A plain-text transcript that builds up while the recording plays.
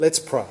Let's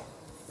pray.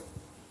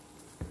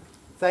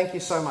 Thank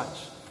you so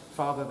much,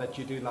 Father, that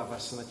you do love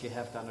us and that you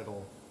have done it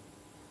all.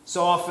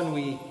 So often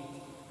we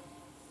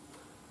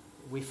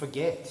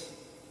forget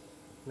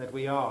that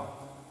we are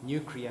new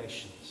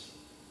creations.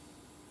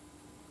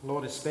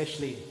 Lord,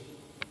 especially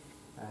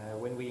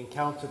when we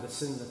encounter the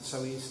sin that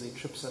so easily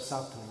trips us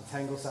up and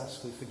entangles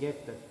us, we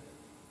forget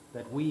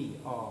that we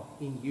are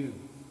in you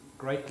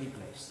greatly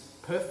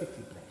blessed,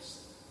 perfectly blessed,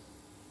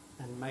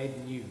 and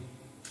made new.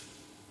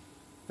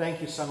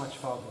 Thank you so much,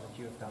 Father, that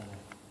you have done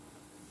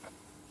that.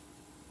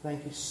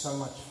 Thank you so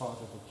much,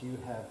 Father, that you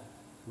have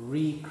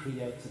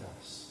recreated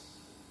us.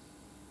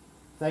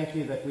 Thank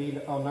you that we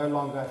are no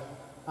longer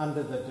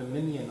under the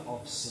dominion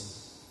of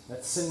sin,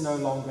 that sin no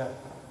longer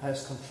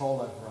has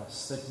control over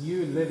us, that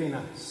you live in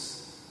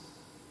us,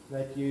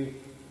 that you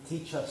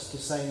teach us to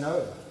say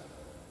no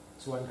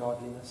to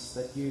ungodliness,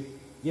 that you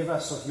give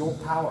us of your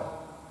power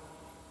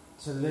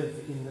to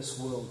live in this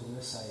world, in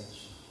this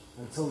age,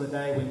 until the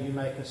day when you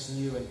make us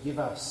new and give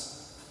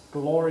us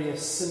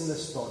glorious,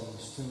 sinless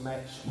bodies to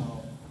match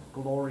our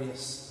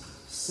glorious,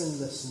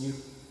 sinless new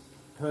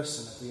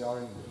person that we are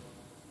in you.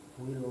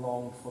 We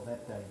long for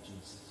that day,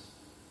 Jesus.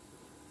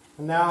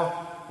 And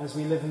now, as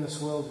we live in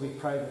this world, we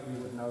pray that we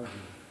would know you.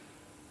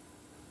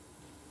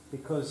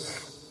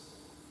 Because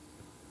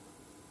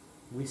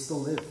we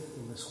still live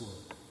in this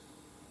world.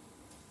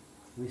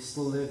 We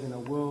still live in a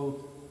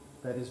world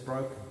that is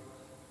broken.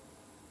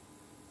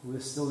 We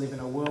still live in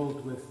a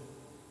world with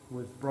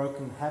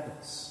broken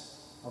habits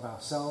of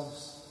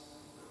ourselves.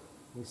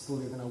 We still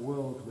live in a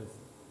world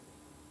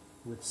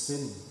with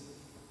sin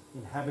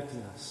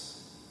inhabiting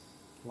us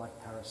like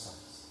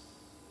parasites.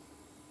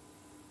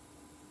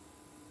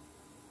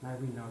 May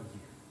we know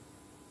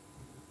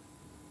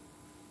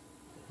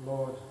you.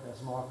 Lord,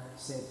 as Mark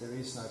said, there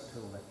is no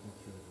pill that can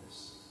cure this.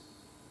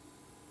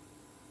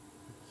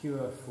 The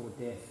cure for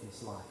death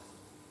is life.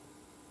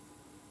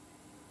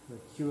 The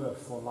cure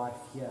for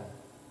life here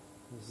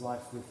is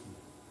life with you.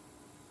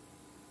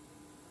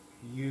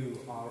 You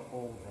are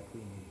all that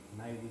we need.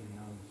 May we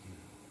know you.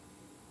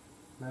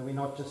 May we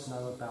not just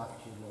know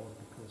about you, Lord,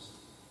 because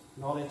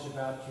knowledge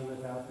about you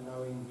without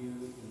knowing you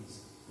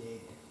is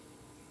dead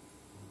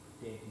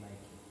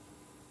making.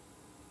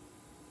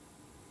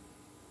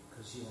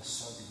 Because you are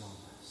so beyond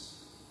us.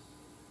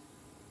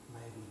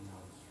 May we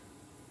know you.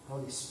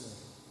 Holy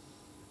Spirit,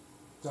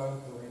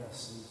 don't let us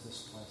leave this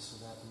place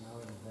without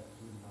knowing that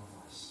you love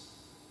us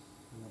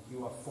and that you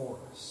are for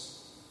us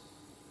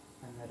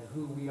and that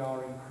who we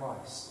are in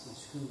Christ is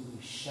who we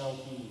shall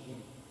be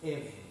in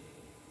every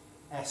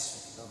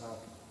aspect of our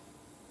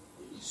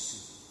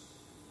pursuit.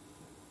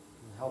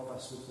 And help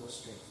us with your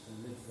strength to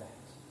live that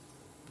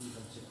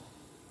even today.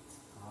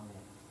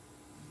 Amen.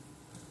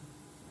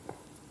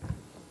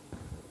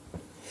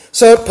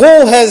 So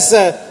Paul has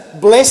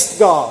blessed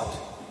God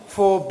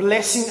for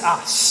blessing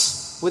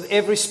us with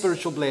every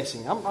spiritual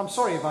blessing. I'm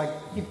sorry if I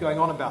keep going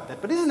on about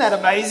that, but isn't that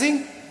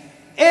amazing?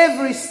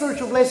 Every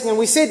spiritual blessing. And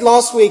we said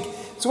last week,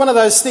 it's one of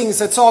those things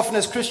that so often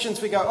as Christians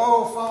we go,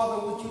 oh, Father,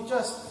 would you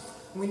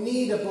we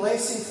need a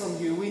blessing from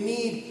you. We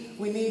need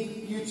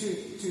you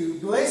to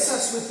bless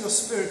us with your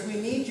Spirit. We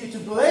need you to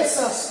bless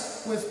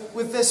us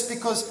with this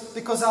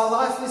because our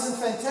life isn't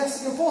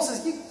fantastic. And Paul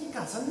says, you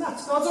guys are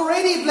nuts. God's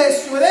already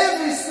blessed you with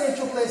every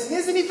spiritual blessing.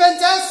 Isn't he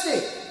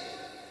fantastic?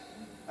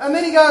 And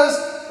then he goes,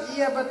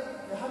 yeah, but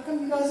how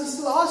come you guys are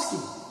still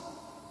asking?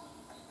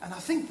 And I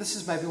think this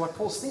is maybe what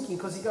Paul's thinking,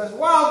 because he goes,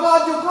 wow,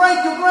 God, you're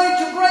great, you're great,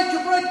 you're great,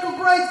 you're great, you're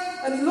great.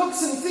 And he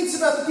looks and he thinks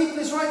about the people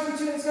he's writing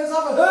to and he goes,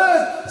 I've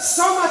heard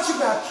so much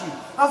about you.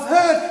 I've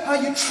heard how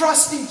you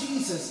trust in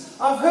Jesus.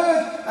 I've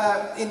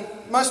heard in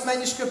most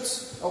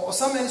manuscripts, or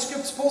some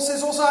manuscripts, Paul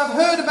says also, I've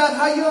heard about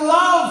how you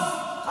love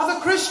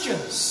other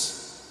Christians.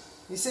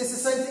 He says the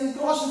same thing in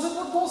Colossians. That's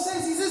what Paul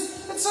says. He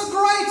says, it's so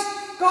great.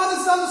 God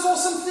has done this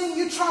awesome thing.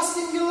 You trust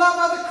him, you love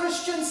other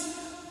Christians.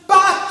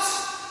 But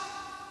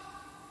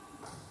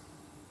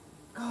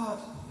God,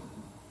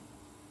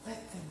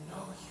 let them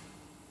know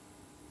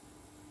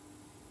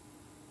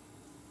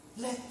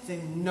you. Let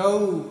them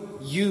know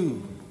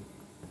you,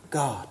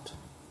 God.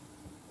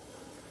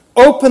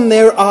 Open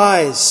their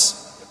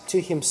eyes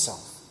to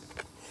himself.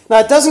 Now,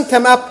 it doesn't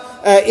come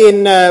up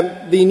in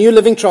the New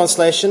Living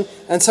Translation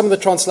and some of the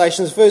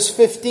translations. Verse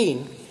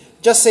 15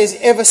 just says,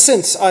 ever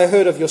since I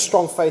heard of your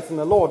strong faith in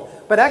the Lord.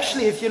 But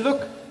actually, if you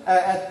look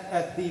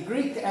at the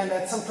Greek and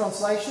at some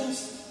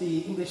translations,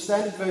 the English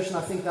Standard Version,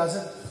 I think, does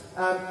it.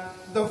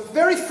 The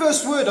very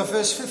first word of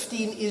verse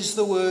 15 is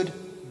the word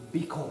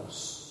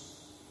because.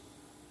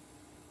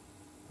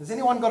 Has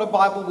anyone got a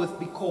Bible with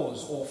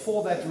because or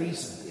for that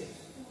reason?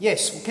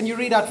 Yes. Can you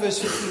read out verse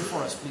 15 for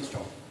us, please,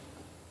 John?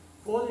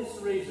 For this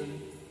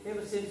reason,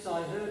 ever since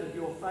I heard of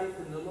your faith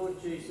in the Lord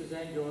Jesus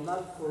and your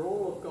love for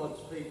all of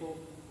God's people.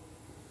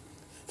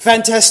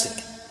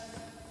 Fantastic.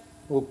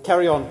 We'll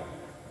carry on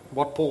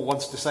what Paul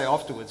wants to say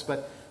afterwards.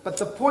 But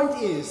the point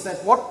is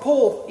that what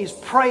Paul is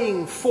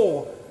praying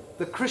for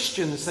the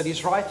Christians that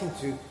he's writing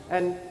to,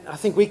 and I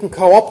think we can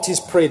co-opt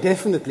his prayer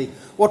definitely.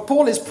 What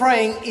Paul is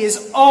praying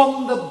is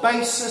on the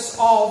basis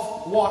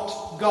of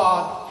what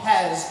God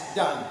has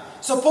done.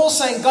 So Paul's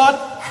saying God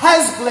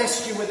has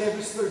blessed you with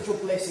every spiritual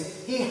blessing.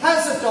 He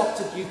has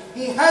adopted you.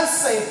 He has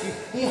saved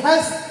you. He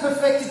has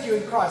perfected you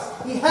in Christ.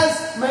 He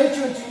has made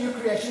you into a new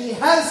creation. He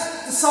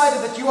has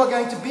decided that you are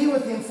going to be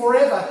with Him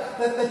forever,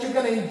 that you're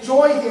going to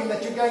enjoy Him,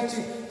 that you're going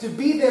to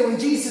be there when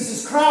Jesus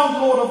is crowned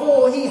Lord of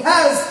all. He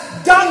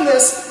has done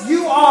this.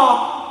 You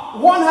are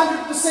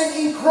 100%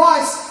 in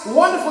Christ.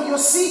 Wonderful. You're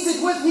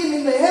seated with Him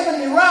in the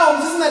heavenly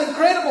realms. Isn't that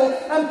incredible?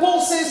 And Paul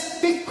says,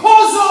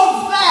 because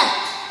of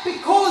that,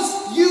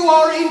 because you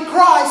are in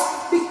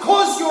Christ,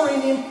 because you're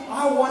in Him,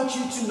 I want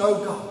you to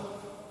know God.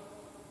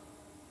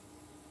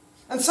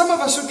 And some of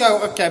us would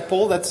go, okay,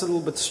 Paul, that's a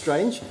little bit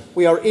strange.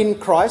 We are in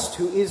Christ,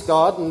 who is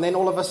God, and then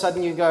all of a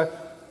sudden you go,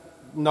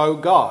 know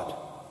God.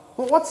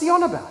 Well, what's he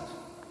on about?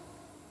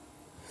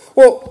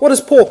 Well, what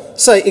does Paul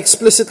say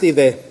explicitly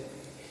there?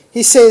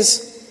 He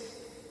says,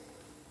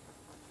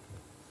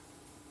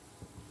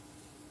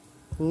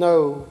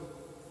 know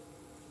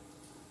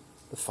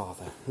the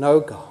Father,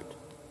 know God.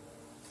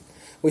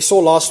 We saw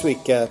last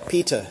week,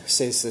 Peter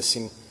says this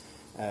in,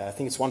 I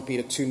think it's 1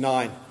 Peter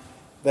 2:9,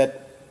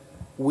 that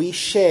we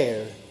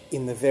share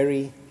in the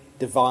very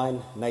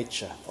divine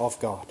nature of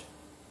God.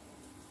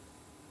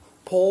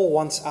 Paul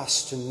wants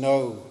us to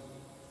know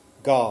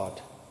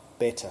God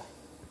better.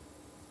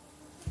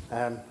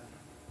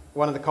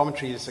 One of the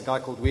commentaries, a guy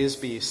called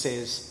Wearsby,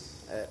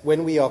 says,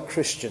 when we are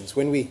Christians,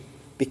 when we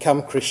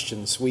become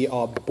Christians, we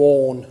are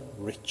born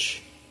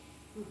rich.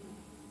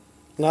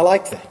 And I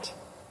like that.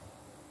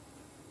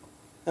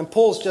 And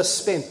Paul's just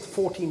spent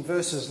 14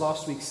 verses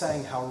last week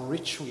saying how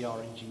rich we are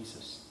in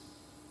Jesus.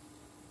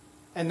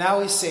 And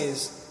now he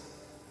says,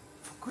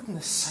 for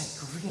goodness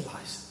sake,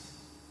 realize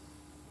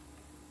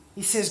it.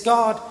 He says,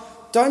 God,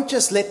 don't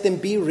just let them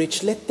be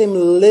rich, let them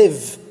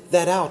live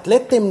that out.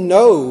 Let them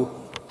know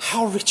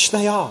how rich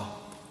they are.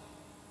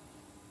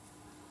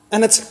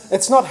 And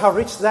it's not how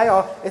rich they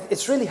are,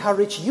 it's really how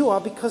rich you are,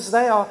 because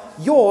they are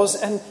yours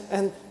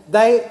and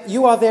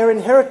you are their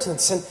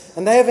inheritance,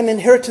 and they have an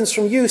inheritance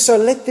from you. So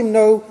let them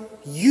know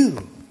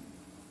you.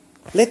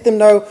 Let them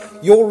know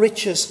your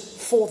riches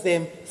for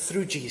them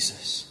through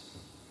Jesus.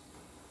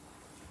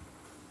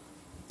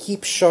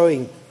 Keep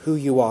showing who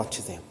you are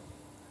to them,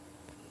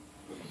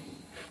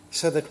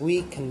 so that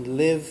we can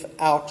live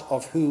out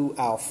of who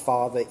our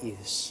Father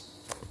is.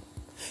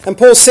 And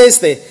Paul says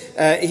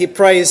there, he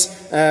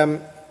prays,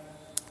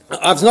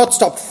 I've not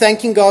stopped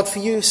thanking God for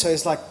you. So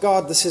he's like,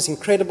 God, this is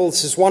incredible.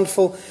 This is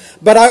wonderful.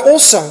 But I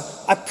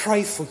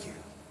pray for you.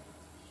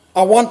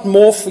 I want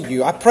more for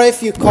you. I pray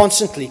for you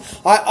constantly.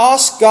 I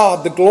ask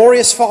God, the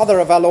glorious Father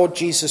of our Lord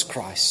Jesus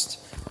Christ,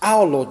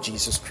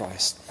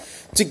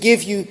 to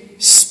give you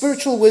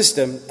spiritual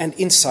wisdom and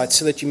insight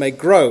so that you may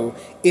grow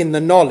in the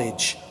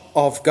knowledge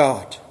of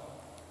God.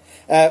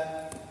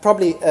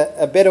 Probably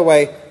a better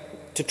way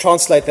to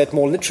translate that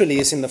more literally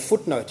is in the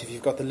footnote, if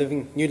you've got the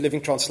New Living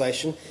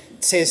Translation.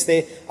 It says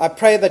there, I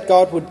pray that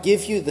God would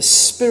give you the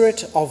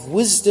spirit of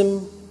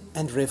wisdom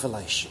and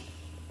revelation.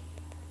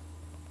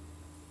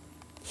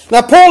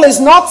 Now, Paul is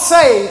not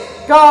saying,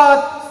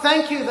 God,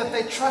 thank you that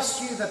they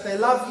trust you, that they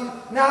love you.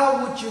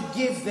 Now would you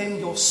give them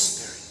your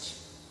spirit?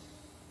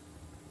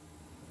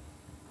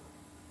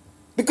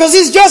 Because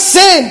he's just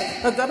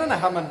said, I don't know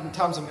how many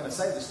times I'm going to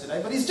say this today,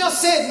 but he's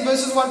just said in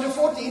verses 1 to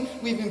 14,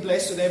 we've been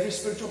blessed with every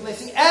spiritual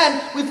blessing,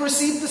 and we've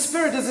received the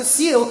Spirit as a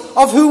seal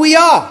of who we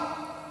are.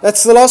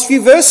 That's the last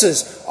few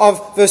verses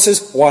of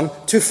verses 1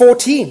 to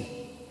 14.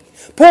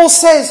 Paul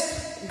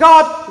says,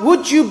 God,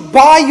 would you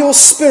by your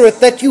Spirit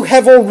that you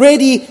have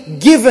already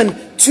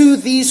given to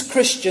these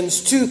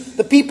Christians, to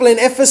the people in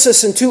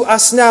Ephesus and to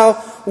us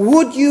now,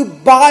 would you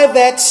by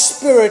that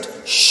Spirit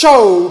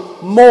show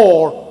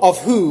more of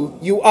who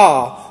you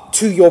are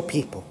to your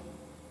people?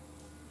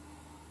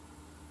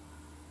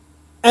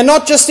 And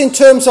not just in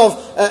terms of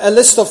a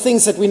list of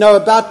things that we know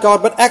about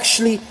God, but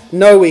actually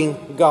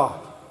knowing God.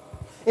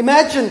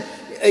 Imagine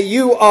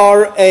you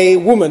are a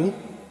woman.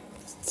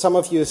 Some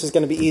of you, this is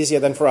going to be easier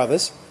than for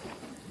others.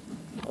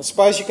 I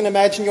suppose you can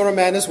imagine you're a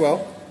man as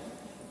well.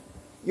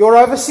 You're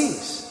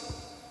overseas.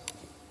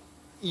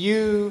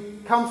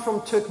 You come from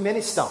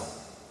Turkmenistan.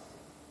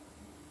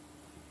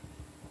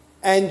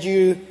 And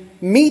you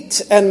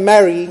meet and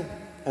marry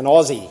an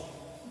Aussie.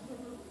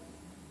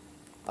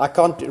 I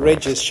can't,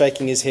 Reg is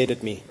shaking his head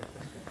at me.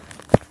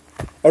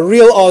 A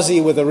real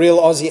Aussie with a real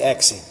Aussie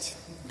accent.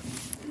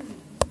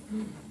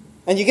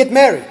 And you get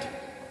married.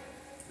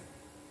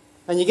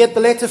 And you get the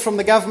letter from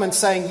the government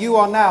saying you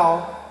are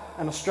now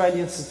an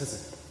Australian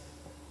citizen.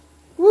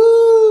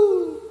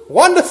 Woo!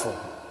 Wonderful!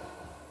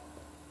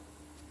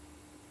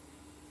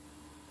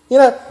 You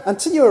know,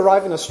 until you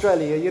arrive in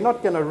Australia, you're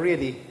not going to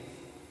really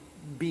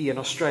be an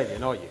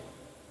Australian, are you?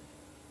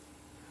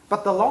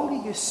 But the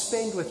longer you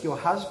spend with your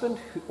husband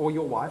or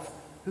your wife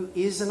who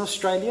is an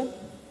Australian,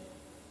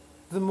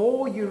 the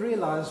more you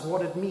realize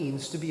what it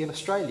means to be an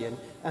Australian,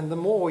 and the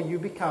more you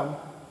become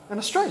an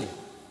Australian.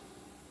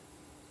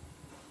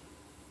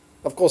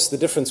 Of course, the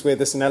difference where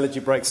this analogy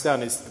breaks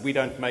down is we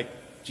don't make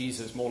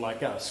Jesus more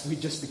like us. We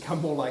just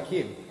become more like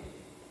him.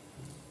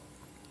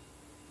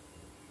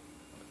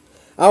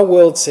 Our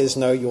world says,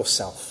 know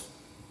yourself.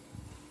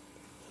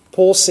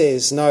 Paul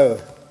says,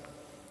 no.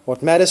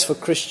 What matters for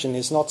Christian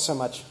is not so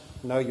much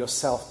know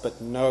yourself,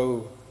 but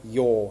know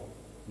your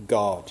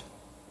God.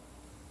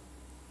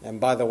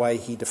 And by the way,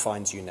 he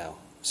defines you now.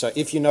 So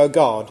if you know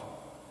God,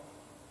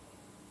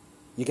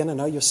 you're going to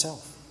know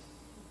yourself.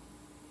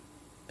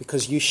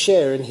 Because you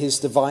share in his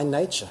divine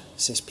nature,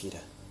 says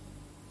Peter.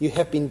 You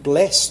have been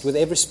blessed with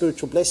every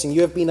spiritual blessing.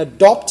 You have been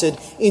adopted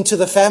into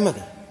the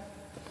family.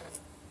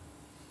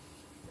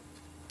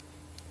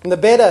 And the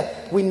better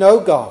we know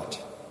God,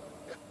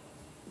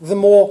 the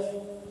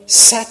more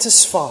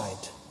satisfied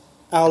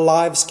our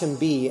lives can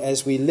be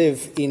as we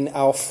live in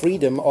our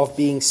freedom of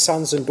being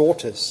sons and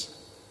daughters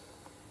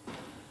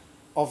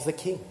of the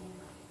King.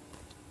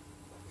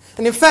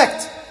 And in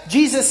fact,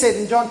 Jesus said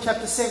in John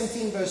chapter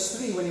 17 verse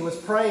 3, when he was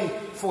praying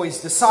for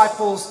his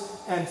disciples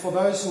and for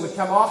those who would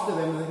come after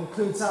them, that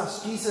includes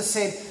us, Jesus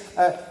said,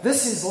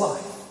 this is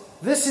life.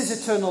 This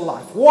is eternal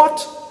life.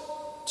 What?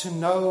 To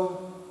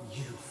know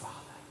you, Father,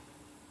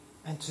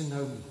 and to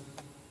know me.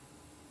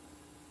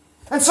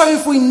 And so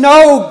if we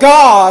know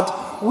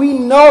God, we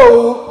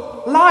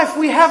know life.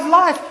 We have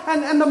life.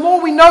 And the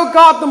more we know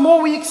God, the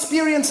more we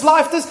experience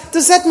life.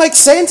 Does that make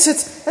sense?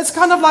 It's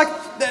kind of like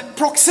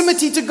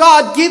proximity to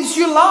God gives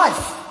you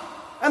life.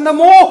 And the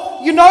more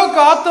you know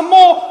God, the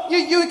more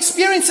you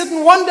experience it.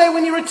 And one day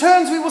when he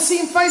returns, we will see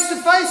him face to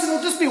face and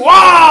it'll just be,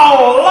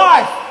 wow,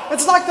 life.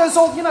 It's like those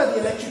old, the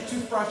electric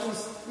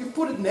toothbrushes. You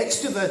put it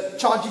next to the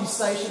charging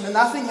station and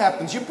nothing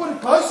happens. You put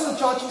it close to the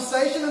charging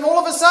station and all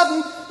of a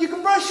sudden you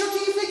can brush your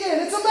teeth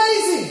again. It's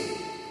amazing.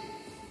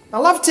 I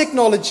love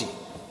technology.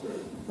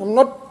 I'm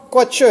not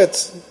quite sure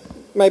it's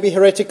maybe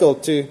heretical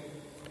to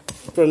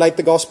relate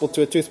the gospel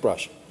to a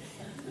toothbrush.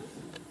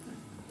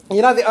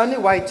 The only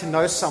way to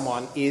know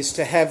someone is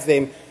to have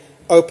them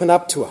open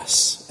up to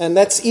us. And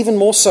that's even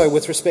more so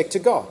with respect to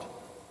God.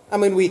 I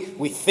mean, we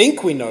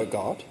think we know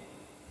God,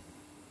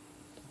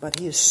 but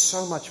he is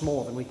so much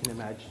more than we can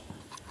imagine.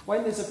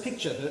 Wayne, there's a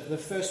picture, the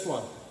first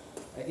one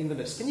in the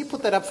list. Can you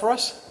put that up for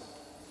us?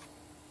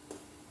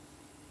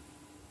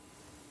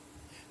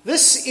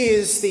 This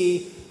is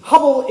the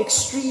Hubble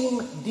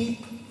Extreme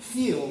Deep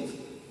Field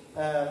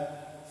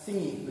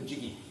thingy, the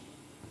jiggy.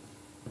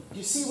 Do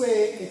you see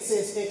where it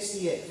says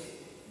XDF?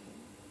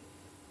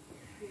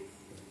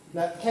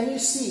 Now, can you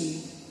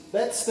see,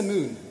 that's the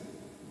moon.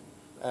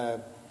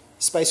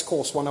 Space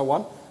Course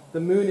 101. The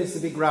moon is the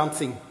big round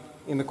thing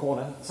in the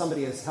corner.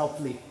 Somebody has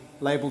helpfully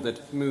labeled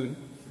it moon.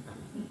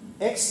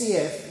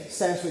 XDF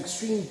stands for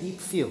Extreme Deep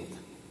Field.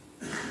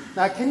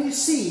 Now, can you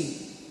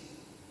see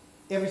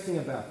everything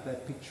about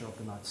that picture of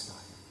the night sky?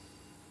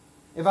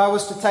 If I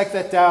was to take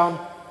that down,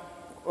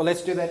 well,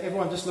 let's do that.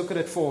 Everyone just look at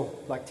it for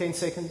like 10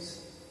 seconds.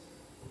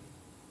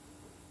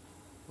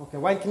 Okay,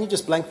 Wayne, can you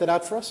just blank that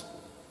out for us?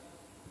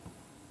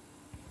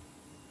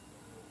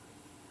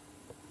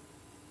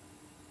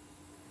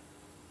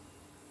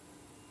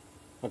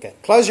 Okay,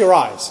 close your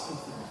eyes.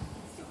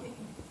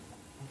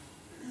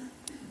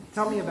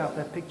 Tell me about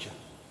that picture.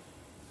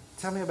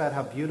 Tell me about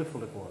how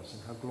beautiful it was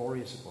and how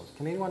glorious it was.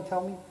 Can anyone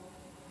tell me?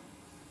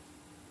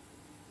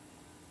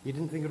 You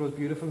didn't think it was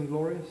beautiful and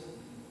glorious?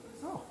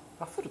 Oh,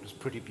 I thought it was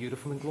pretty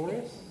beautiful and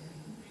glorious.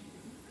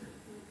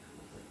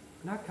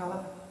 No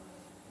colour.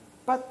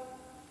 But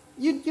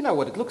you know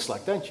what it looks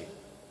like, don't you?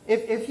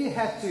 If you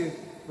had to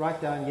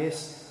write down,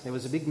 yes, there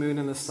was a big moon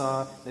in the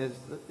star,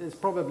 there's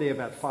probably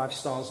about 5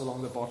 stars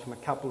along the bottom, a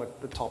couple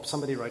at the top.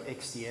 Somebody wrote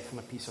XDF on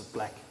a piece of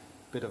black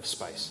bit of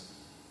space.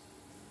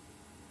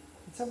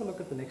 Let's have a look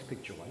at the next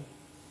picture, Wayne.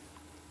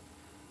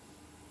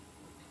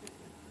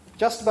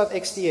 Just above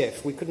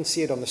XDF, we couldn't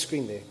see it on the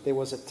screen there, there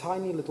was a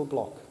tiny little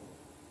block.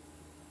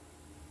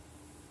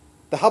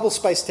 The Hubble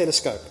Space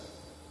Telescope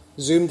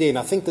zoomed in.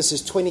 I think this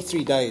is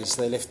 23 days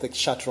they left the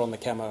shutter on the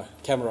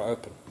camera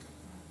open.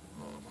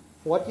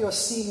 What you're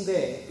seeing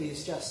there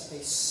is just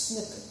a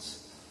snippet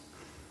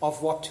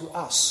of what to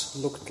us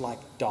looked like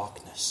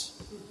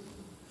darkness.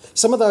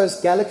 Some of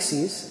those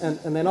galaxies,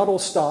 and they're not all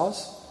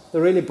stars, the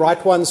really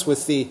bright ones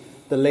with the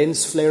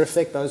lens flare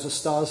effect, those are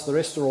stars, the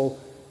rest are all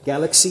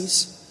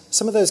galaxies.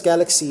 Some of those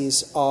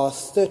galaxies are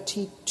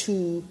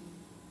 32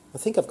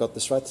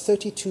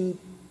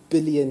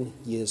 billion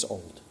years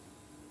old.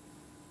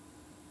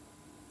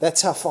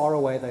 That's how far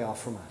away they are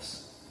from us.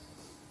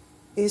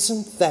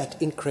 Isn't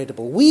that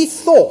incredible? We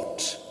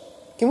thought,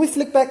 can we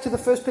flick back to the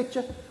first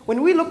picture?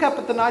 When we look up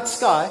at the night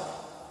sky,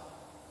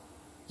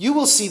 you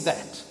will see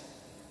that.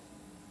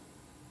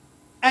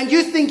 And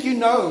you think you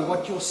know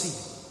what you're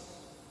seeing.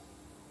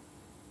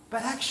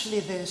 But actually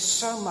there's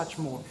so much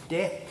more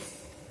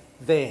depth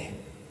there.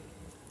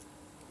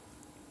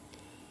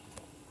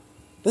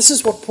 This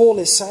is what Paul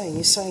is saying.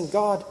 He's saying,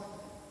 God,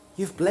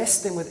 you've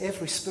blessed them with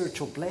every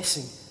spiritual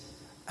blessing.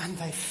 And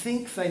they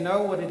think they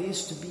know what it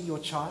is to be your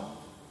child.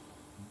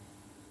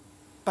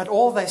 But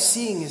all they're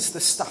seeing is the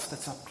stuff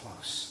that's up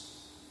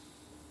close.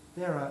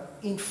 There are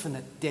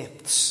infinite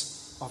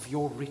depths of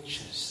your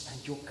riches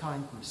and your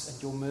kindness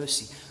and your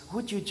mercy.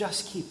 Would you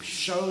just keep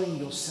showing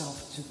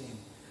yourself to them?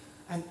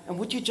 And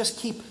would you just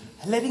keep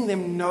letting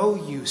them know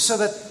you, so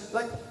that,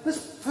 like this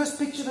first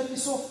picture that we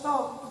saw,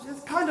 oh,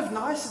 it's kind of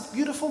nice, it's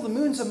beautiful, the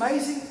moon's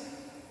amazing,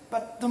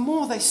 but the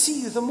more they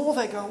see you, the more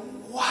they go,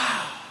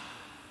 wow.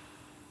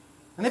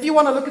 And if you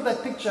want to look at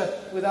that picture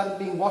without it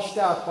being washed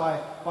out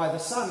by the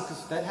sun,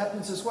 because that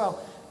happens as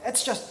well,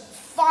 it's just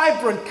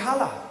vibrant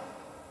color.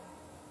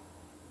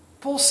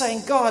 Paul's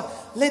saying, God,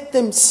 let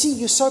them see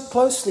you so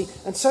closely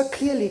and so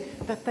clearly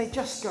that they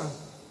just go,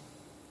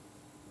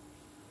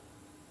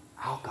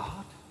 our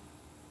God?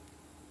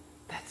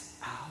 That's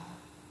our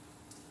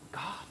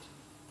God.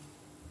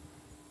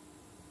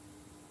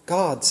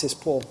 God, says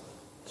Paul,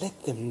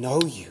 let them know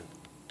you.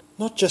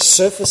 Not just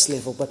surface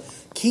level, but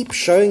keep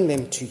showing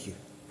them to you.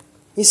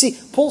 You see,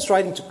 Paul's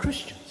writing to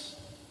Christians.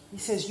 He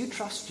says, you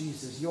trust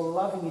Jesus, you're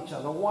loving each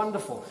other,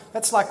 wonderful.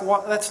 That's like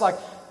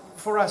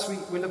for us,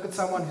 we look at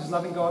someone who's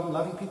loving God and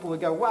loving people, we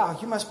go, wow,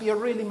 you must be a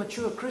really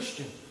mature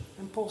Christian.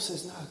 And Paul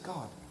says, no,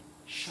 God,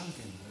 show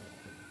them.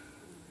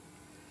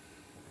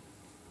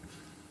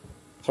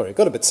 Sorry,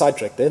 got a bit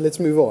sidetracked there. Let's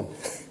move on.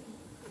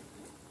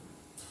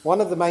 One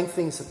of the main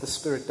things that the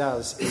Spirit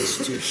does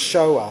is to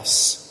show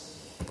us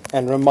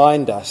and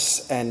remind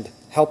us and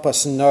help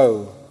us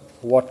know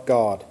what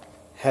God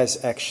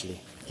has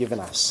actually given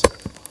us.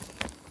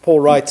 Paul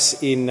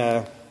writes in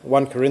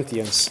 1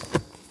 Corinthians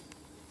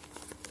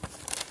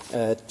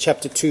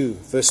chapter 2,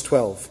 verse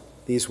 12,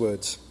 these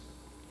words.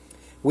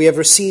 We have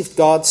received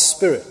God's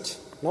Spirit,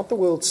 not the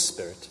world's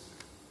spirit.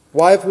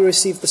 Why have we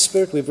received the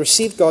Spirit? We've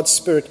received God's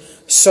Spirit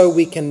so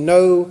we can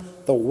know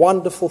the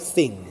wonderful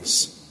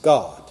things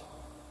God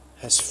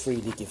has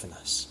freely given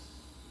us.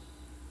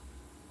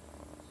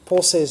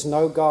 Paul says,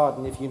 know God,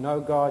 and if you know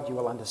God, you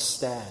will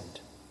understand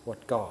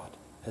what God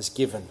has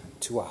given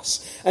to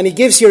us. And he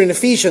gives here in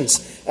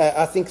Ephesians,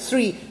 I think,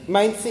 3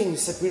 main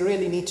things that we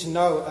really need to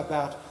know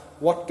about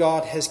what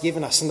God has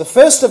given us. And the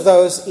first of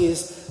those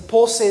is,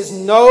 Paul says,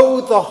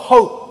 know the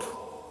hope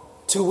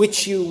to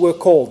which you were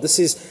called. This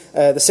is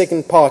the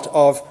second part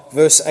of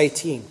verse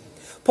 18.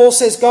 Paul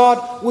says,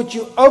 God, would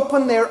you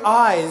open their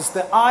eyes,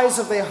 the eyes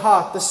of their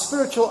heart, the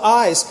spiritual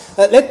eyes.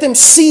 Let them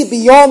see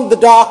beyond the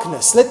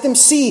darkness. Let them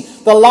see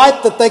the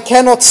light that they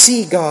cannot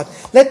see, God.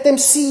 Let them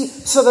see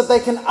so that they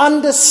can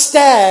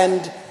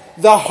understand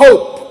the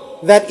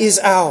hope that is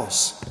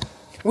ours.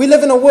 We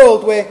live in a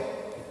world where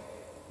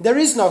there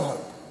is no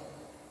hope.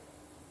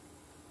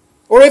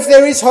 Or if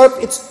there is hope,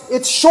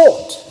 it's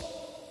short.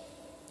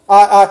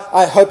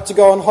 I hope to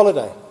go on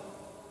holiday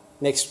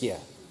next year.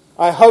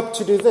 I hope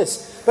to do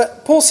this.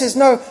 But Paul says,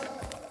 no,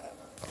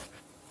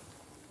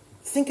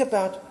 think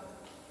about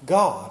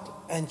God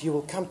and you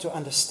will come to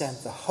understand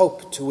the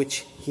hope to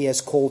which he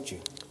has called you.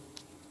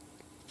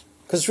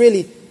 Because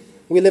really,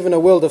 we live in a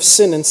world of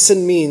sin, and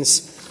sin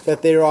means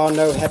that there are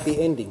no happy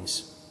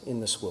endings in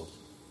this world.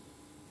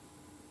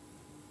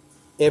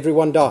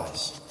 Everyone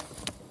dies.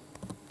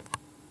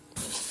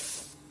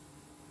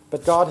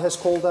 But God has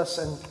called us,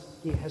 and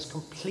he has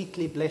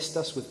completely blessed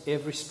us with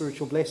every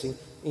spiritual blessing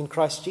in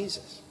Christ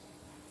Jesus.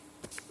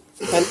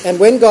 And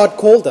when God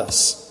called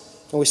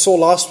us, and we saw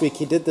last week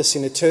he did this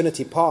in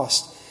eternity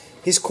past,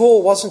 his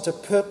call wasn't a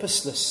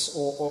purposeless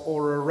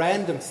or a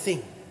random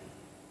thing.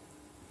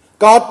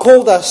 God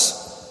called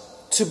us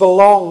to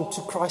belong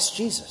to Christ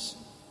Jesus.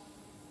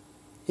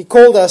 He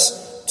called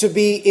us to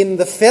be in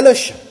the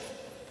fellowship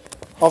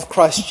of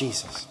Christ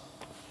Jesus.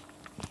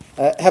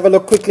 Have a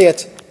look quickly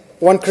at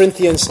 1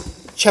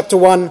 Corinthians chapter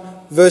 1,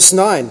 verse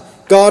 9.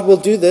 God will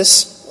do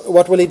this.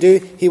 What will he do?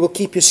 He will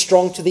keep you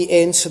strong to the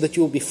end so that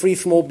you will be free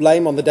from all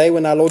blame on the day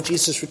when our Lord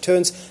Jesus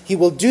returns. He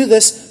will do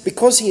this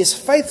because he is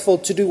faithful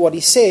to do what he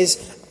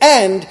says,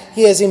 and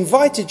he has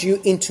invited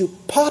you into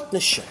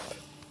partnership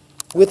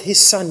with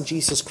his Son,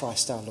 Jesus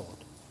Christ our Lord.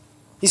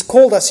 He's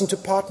called us into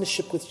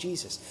partnership with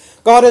Jesus.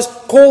 God has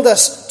called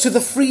us to the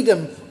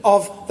freedom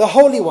of the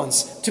holy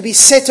ones, to be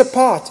set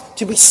apart,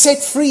 to be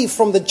set free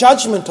from the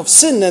judgment of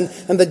sin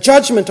and the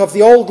judgment of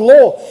the old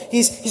law.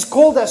 He's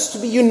called us to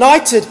be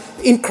united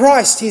in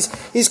Christ.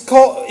 He's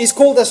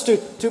called us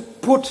to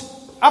put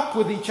up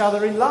with each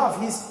other in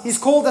love. He's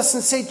called us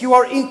and said, you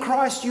are in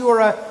Christ. You're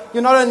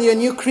not only a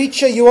new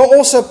creature, you are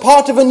also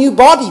part of a new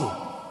body.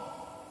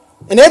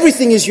 And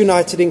everything is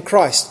united in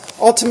Christ,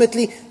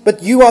 ultimately,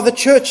 but you are the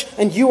church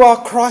and you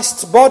are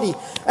Christ's body.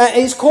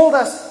 He's called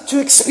us to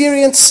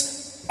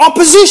experience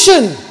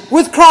opposition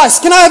with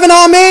Christ. Can I have an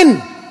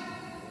amen?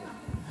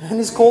 And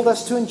he's called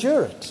us to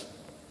endure it.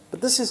 But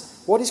this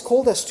is what he's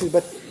called us to.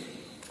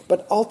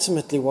 But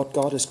ultimately what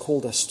God has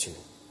called us to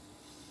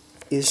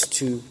is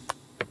to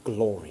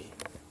glory.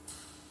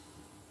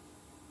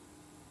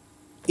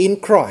 In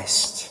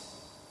Christ,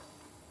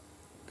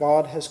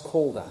 God has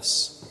called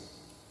us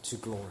to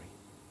glory.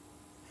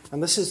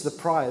 And this is the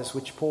prize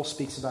which Paul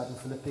speaks about in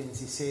Philippians.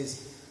 He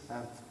says,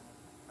 I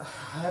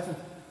haven't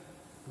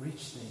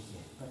reached there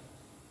yet,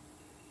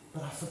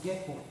 but I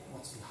forget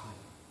what's behind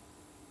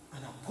me.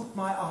 And I put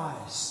my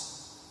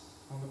eyes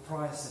on the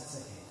prize that's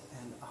ahead,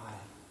 and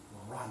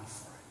I run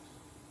for it.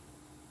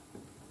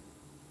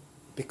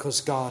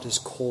 because God has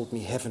called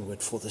me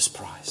heavenward for this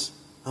prize.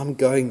 I'm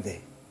going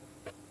there.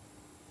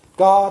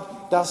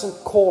 God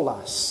doesn't call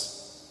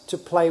us to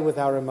play with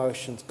our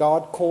emotions.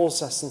 God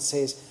calls us and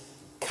says,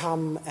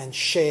 come and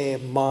share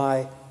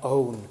my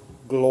own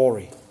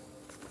glory.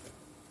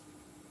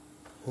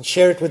 And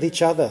share it with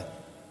each other,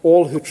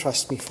 all who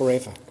trust me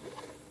forever.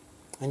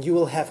 And you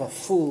will have a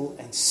full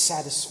and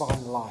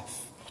satisfying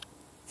life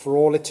for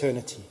all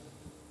eternity.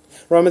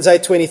 Romans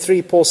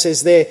 8:23, Paul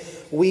says there,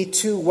 we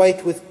too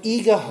wait with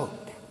eager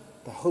hope,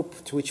 the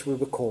hope to which we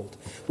were called.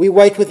 We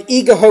wait with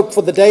eager hope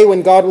for the day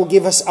when God will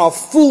give us our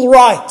full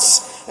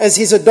rights as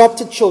his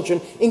adopted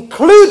children,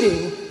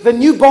 including the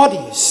new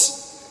bodies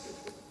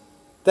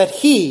that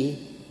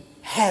he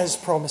has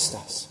promised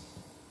us.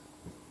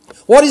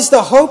 What is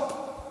the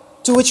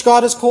hope to which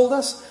God has called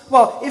us?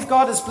 Well, if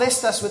God has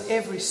blessed us with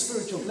every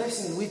spiritual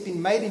blessing and we've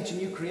been made into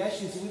new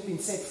creations and we've been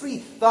set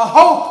free, the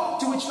hope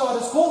to which God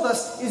has called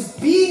us is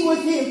being with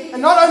him,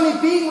 and not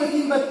only being with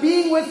him, but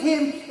being with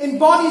him in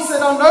bodies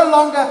that are no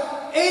longer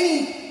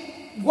any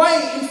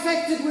way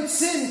infected with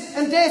sin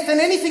and death and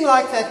anything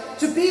like that.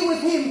 To be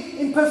with him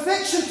in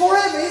perfection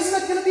forever.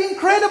 Isn't it going to be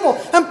incredible?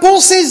 And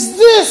Paul says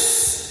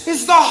this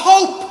is the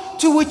hope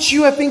to which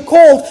you have been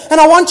called.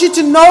 And I want you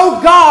to know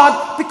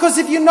God, because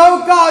if you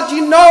know God,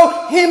 you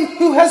know him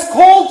who has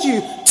called you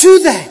to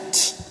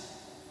that.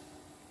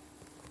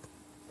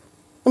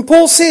 And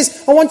Paul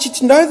says, I want you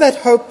to know that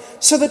hope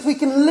so that we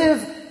can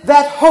live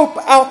that hope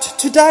out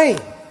today.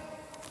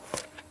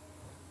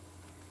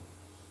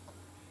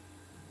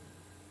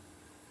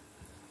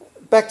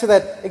 Back to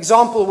that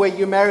example where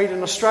you married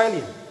an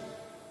Australian.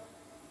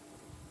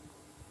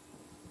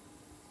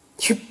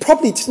 You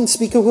probably didn't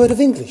speak a word of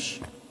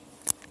English.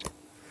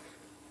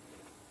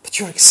 But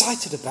you're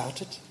excited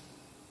about it.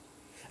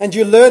 And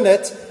you learn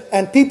it,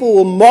 and people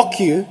will mock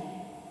you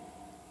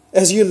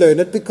as you learn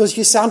it because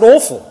you sound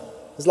awful.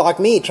 It's like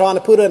me trying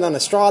to put in an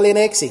Australian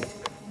accent.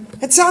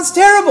 It sounds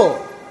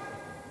terrible.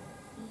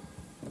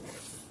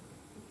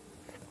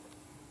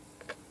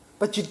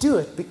 But you do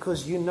it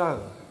because you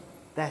know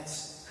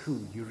that's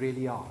who you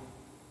really are.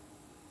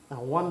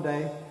 Now one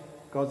day,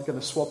 God's going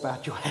to swap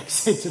out your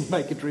accent and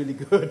make it really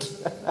good.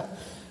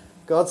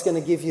 God's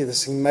going to give you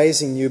this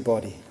amazing new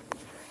body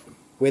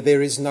where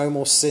there is no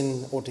more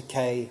sin or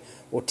decay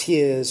or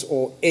tears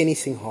or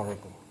anything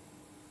horrible.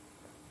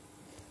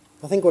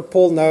 I think what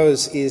Paul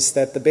knows is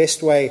that the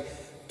best way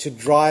to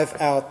drive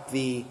out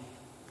the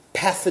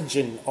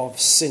pathogen of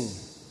sin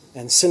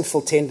and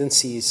sinful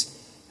tendencies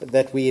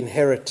that we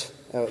inherit,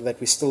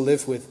 that we still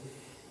live with,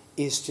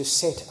 is to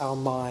set our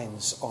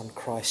minds on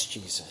Christ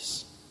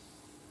Jesus.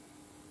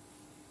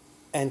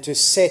 And to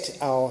set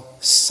our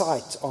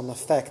sight on the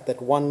fact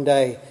that one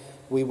day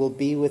we will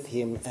be with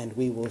him and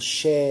we will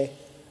share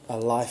a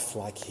life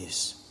like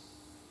his,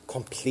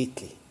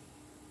 completely,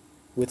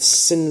 with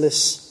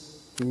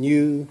sinless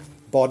new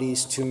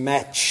bodies to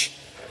match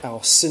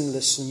our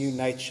sinless new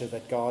nature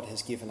that God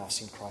has given us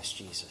in Christ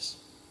Jesus.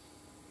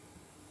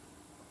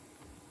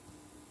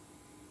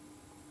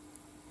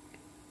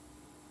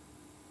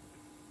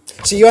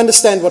 So you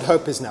understand what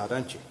hope is now,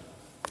 don't you?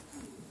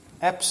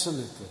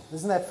 Absolutely.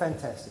 Isn't that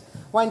fantastic?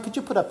 Wayne, could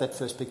you put up that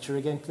first picture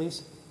again,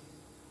 please?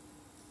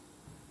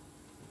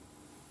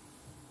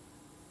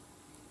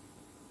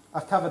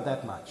 I've covered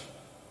that much.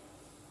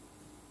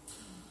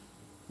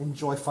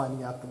 Enjoy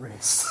finding out the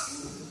rest.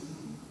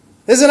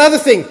 There's another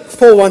thing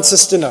Paul wants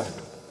us to know.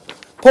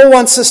 Paul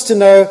wants us to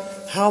know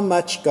how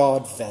much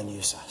God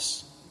values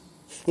us.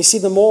 You see,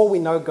 the more we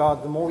know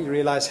God, the more we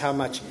realize how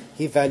much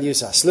he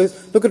values us.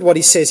 Look at what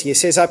he says here. He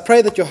says, I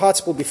pray that your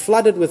hearts will be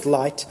flooded with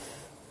light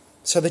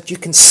so that you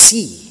can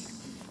see,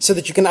 so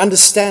that you can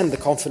understand the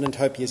confident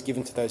hope he has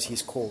given to those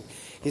he's called,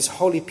 his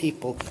holy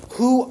people,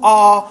 who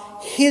are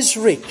his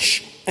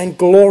rich and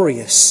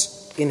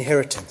glorious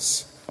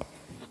inheritance.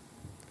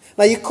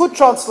 Now you could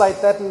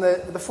translate that, and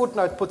the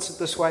footnote puts it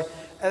this way,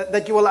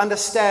 that you will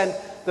understand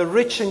the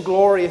rich and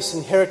glorious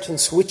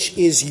inheritance which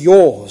is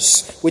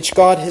yours, which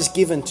God has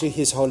given to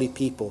his holy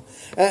people.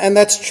 And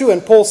that's true,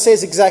 and Paul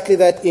says exactly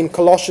that in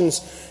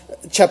Colossians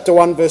chapter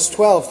 1 verse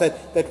 12,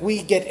 that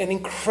we get an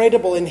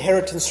incredible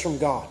inheritance from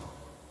God,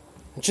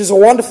 which is a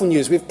wonderful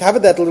news. We've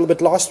covered that a little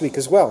bit last week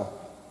as well.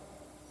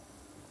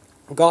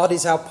 God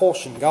is our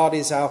portion, God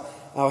is our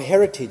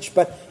heritage,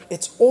 but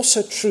it's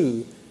also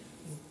true,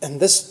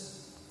 and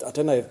this, I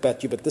don't know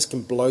about you, but this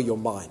can blow your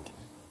mind.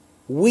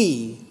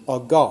 We are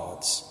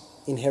God's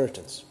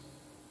inheritance.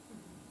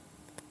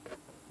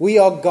 We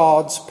are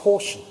God's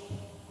portion.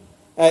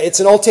 It's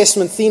an Old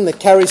Testament theme that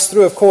carries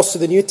through, of course, to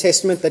the New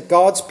Testament, that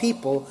God's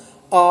people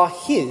are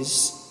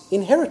his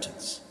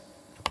inheritance.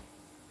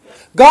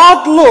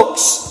 God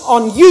looks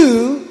on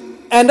you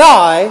and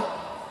I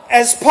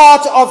as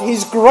part of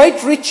his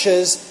great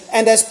riches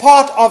and as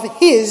part of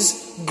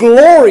his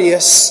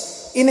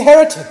glorious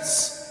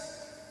inheritance.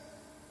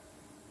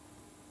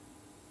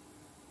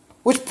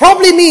 Which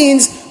probably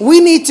means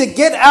we need to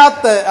get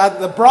out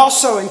the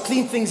brasso and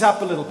clean things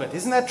up a little bit.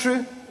 Isn't that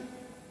true?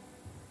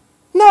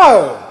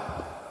 No.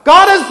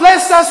 God has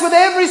blessed us with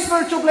every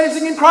spiritual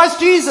blessing in Christ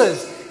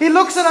Jesus. He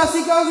looks at us,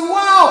 he goes,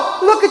 wow,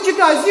 look at you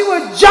guys, you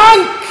were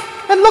junk.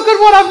 And look at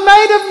what I've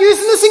made of you.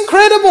 Isn't this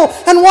incredible?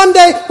 And one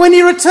day when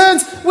he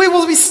returns, we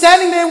will be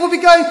standing there and we'll be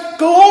going,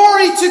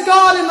 glory to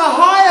God in the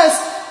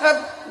highest.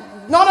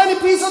 Not only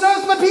peace on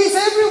earth, but peace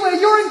everywhere.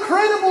 You're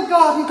incredible,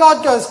 God. And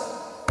God goes,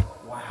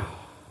 wow,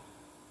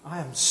 I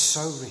am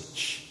so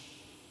rich.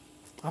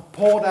 I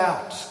poured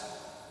out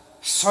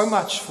so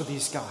much for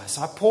these guys.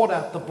 I poured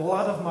out the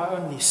blood of my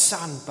only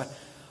son, but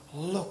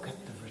look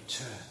at the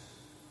return.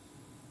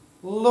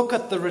 Look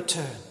at the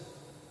return.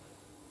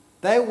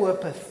 They were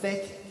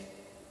pathetic.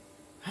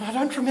 And I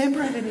don't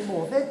remember it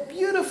anymore. They're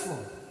beautiful.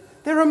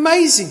 They're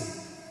amazing.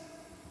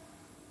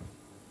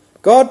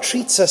 God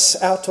treats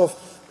us out of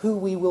who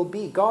we will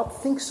be. God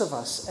thinks of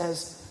us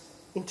as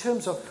in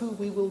terms of who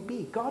we will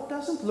be. God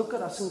doesn't look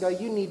at us and go,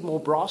 you need more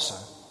Brasso.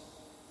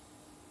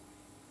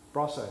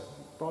 Brasso,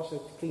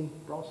 clean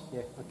Brasso?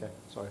 Yeah, okay.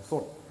 Sorry, I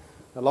thought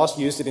I last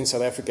used it in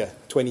South Africa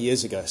 20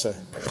 years ago, so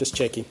just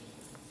checking.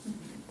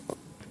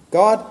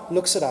 God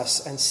looks at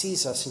us and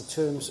sees us in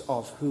terms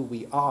of who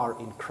we are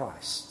in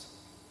Christ,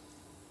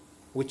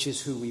 which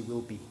is who we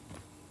will be.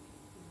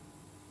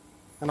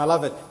 And I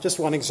love it. Just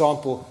one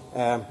example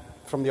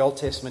from the Old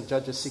Testament,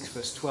 Judges 6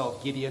 verse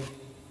 12, Gideon,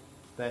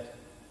 that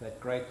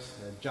great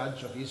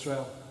judge of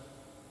Israel.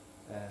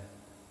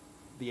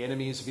 The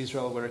enemies of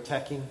Israel were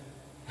attacking,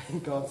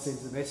 and God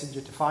sends a messenger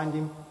to find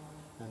him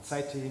and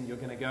say to him, you're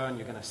going to go and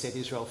you're going to set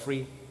Israel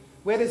free.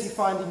 Where does he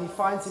find him? He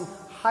finds him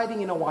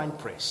hiding in a wine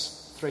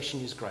press,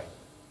 threshing his grain.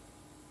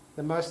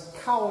 The most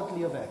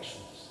cowardly of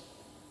actions.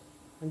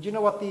 And do you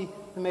know what the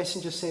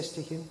messenger says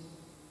to him?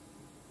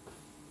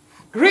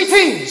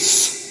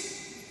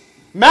 Greetings,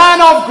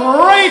 man of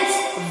great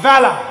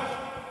valor.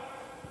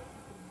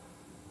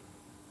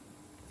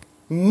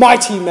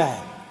 Mighty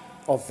man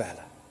of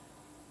valor.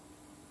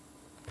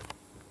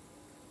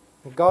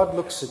 And God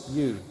looks at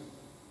you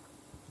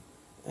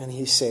and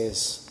he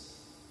says,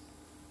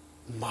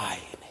 my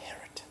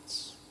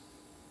inheritance.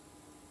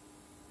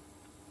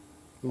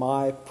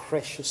 My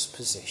precious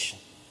possession.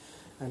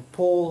 And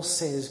Paul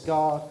says,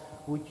 God,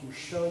 would you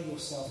show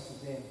yourself to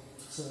them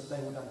so that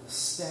they would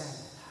understand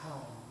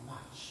how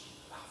much you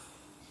love them?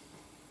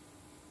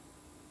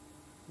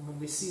 And when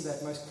we see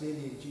that most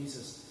clearly in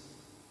Jesus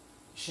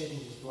shedding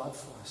his blood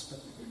for us,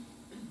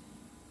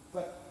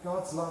 but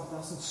God's love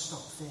doesn't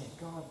stop there.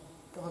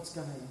 God's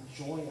going to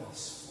enjoy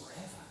us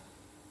forever.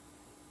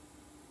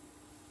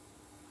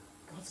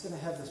 God's going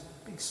to have this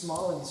big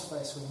smile on his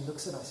face when he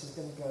looks at us. He's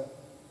going to go,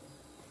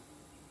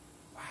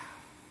 wow.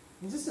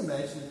 You just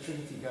imagine the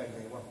Trinity going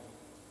there. Well,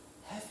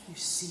 have you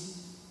seen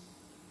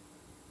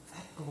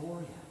that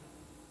Gloria?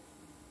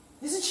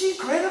 Isn't she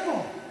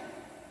incredible?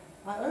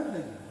 I own her,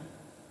 you know.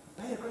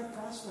 I paid a great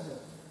price for her.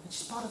 And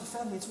she's part of the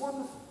family. It's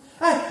wonderful.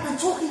 And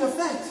talking of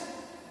that,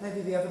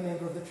 maybe the other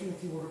member of the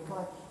Trinity will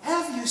reply,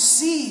 have you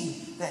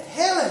seen that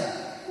Helen?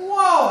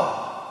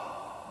 Whoa!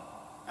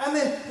 And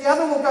then the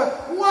other will go,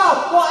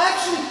 wow, well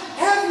actually,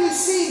 have you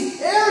seen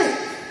Eric?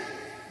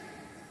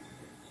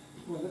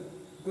 Well, the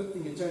good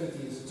thing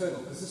eternity is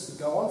eternal, because this could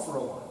go on for a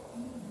while.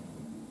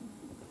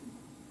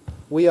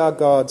 We are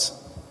God's.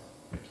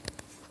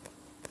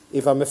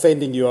 If I'm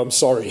offending you, I'm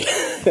sorry.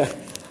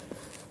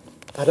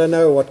 I don't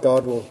know what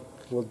God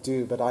will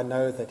do, but I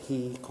know that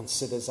he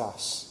considers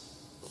us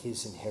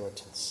his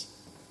inheritance.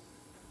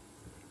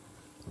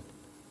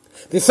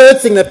 The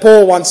third thing that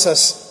Paul wants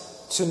us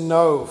to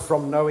know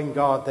from knowing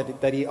God,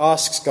 that he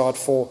asks God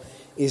for,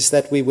 is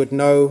that we would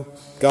know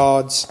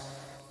God's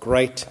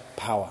great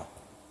power.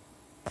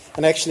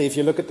 And actually, if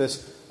you look at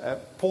this,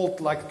 Paul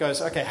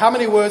goes, okay, how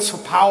many words for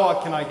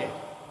power can I get?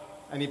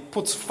 And he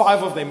puts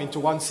 5 of them into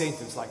one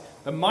sentence, like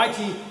the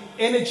mighty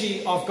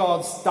energy of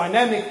God's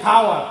dynamic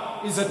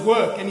power is at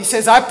work. And he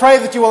says, I pray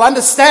that you will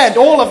understand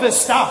all of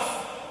this stuff.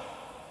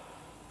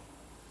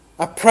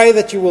 I pray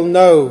that you will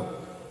know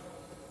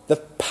the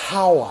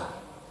power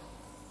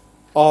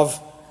of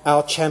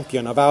our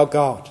champion, of our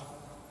God.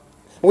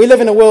 We live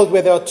in a world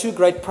where there are 2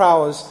 great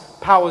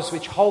powers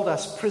which hold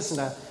us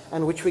prisoner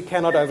and which we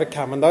cannot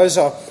overcome. And those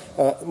are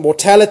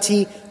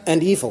mortality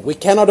and evil. We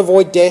cannot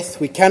avoid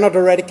death. We cannot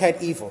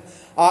eradicate evil.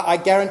 I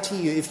guarantee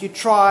you, if you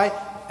try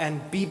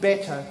and be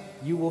better,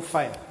 you will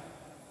fail.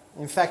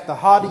 In fact, the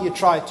harder you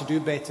try to do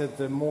better,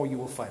 the more you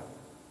will fail.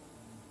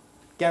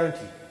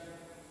 Guaranteed.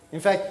 In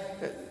fact,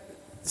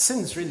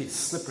 sin's really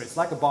slippery. It's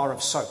like a bar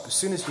of soap. As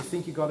soon as you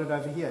think you got it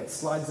over here, it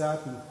slides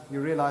out and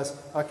you realize,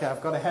 okay,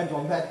 I've got a handle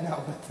on that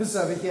now, but this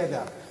over here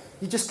now.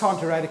 You just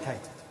can't eradicate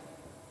it.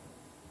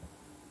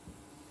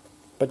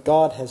 But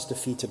God has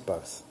defeated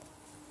both.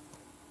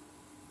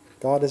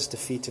 God has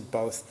defeated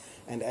both,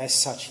 and as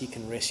such, he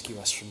can rescue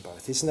us from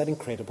both. Isn't that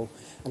incredible?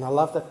 And I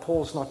love that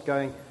Paul's not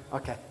going,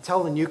 okay,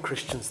 tell the new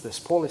Christians this.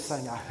 Paul is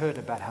saying, I heard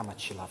about how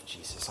much you love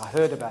Jesus. I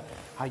heard about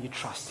how you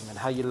trust him and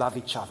how you love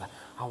each other.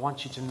 I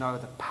want you to know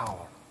the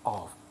power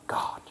of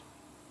God.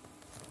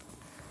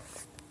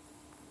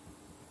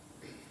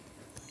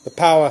 The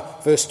power,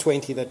 verse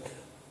 20, that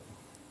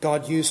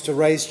God used to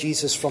raise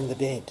Jesus from the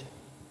dead.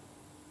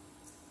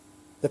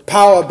 The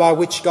power by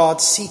which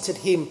God seated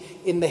him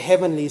in the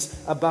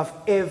heavenlies above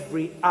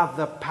every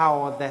other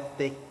power that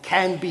there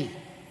can be.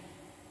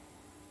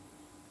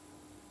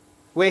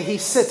 Where he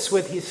sits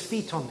with his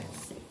feet on them.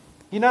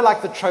 You know,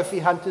 like the trophy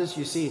hunters,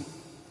 you see,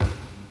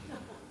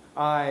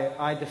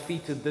 I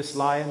defeated this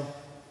lion,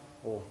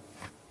 or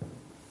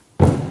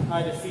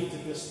I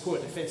defeated this poor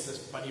defenseless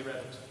bunny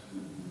rabbit.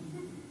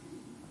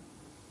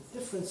 The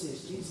difference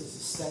is Jesus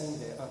is standing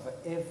there over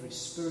every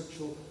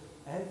spiritual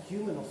and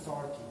human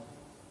authority,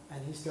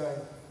 and he's going,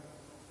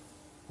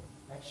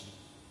 actually,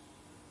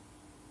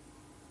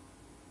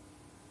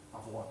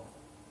 I've won.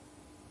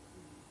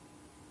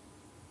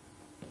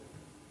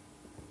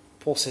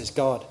 Paul says,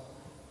 God,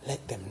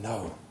 let them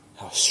know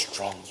how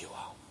strong you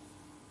are.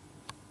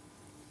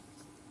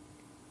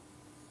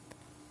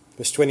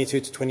 Verse 22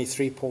 to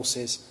 23, Paul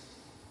says,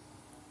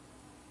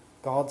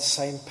 God's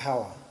same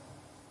power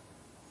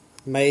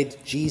made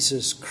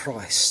Jesus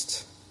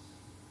Christ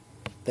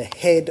the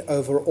head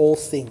over all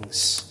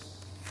things.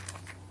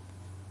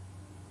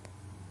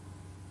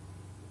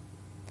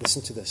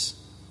 Listen to this.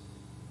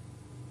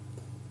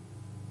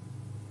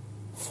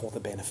 For the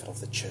benefit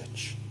of the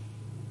church.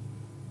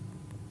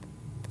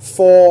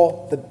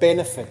 For the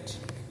benefit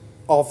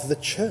of the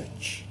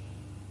church.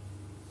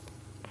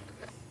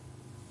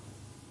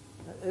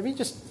 Let me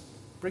just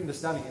bring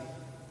this down again.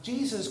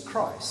 Jesus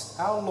Christ,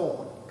 our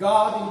Lord,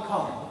 God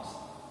incarnate,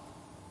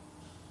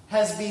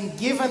 has been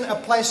given a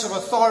place of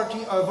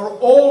authority over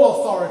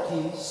all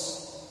authorities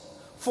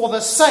for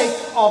the sake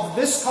of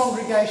this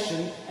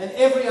congregation and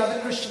every other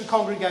Christian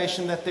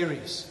congregation that there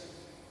is.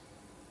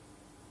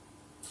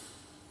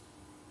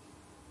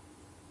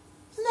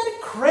 Isn't that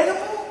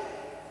incredible?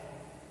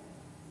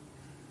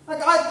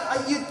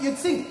 Like you'd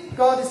think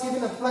God is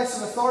given a place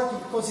of authority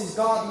because he's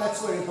God and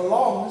that's where he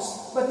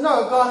belongs. But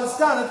no, God has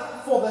done it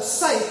for the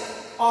sake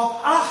of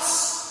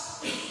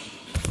us.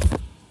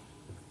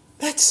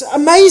 That's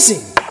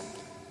amazing.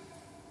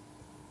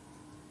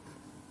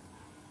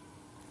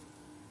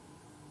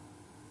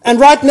 And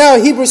right now,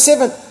 Hebrews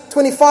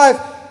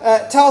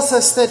 7:25 tells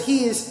us that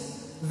he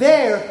is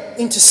there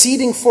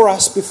interceding for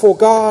us before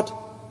God,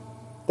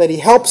 that he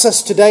helps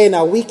us today in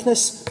our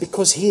weakness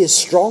because he is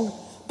strong.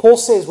 Paul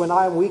says, when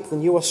I am weak,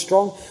 then you are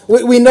strong.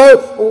 We know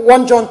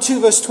 1 John 2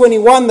 verse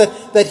 21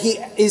 that he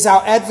is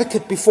our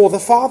advocate before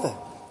the Father.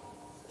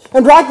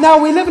 And right now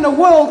we live in a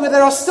world where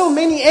there are still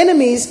many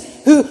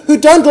enemies who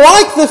don't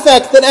like the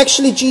fact that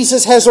actually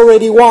Jesus has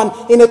already won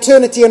in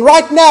eternity. And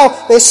right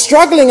now they're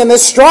struggling and they're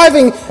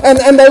striving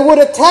and they would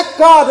attack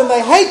God and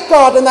they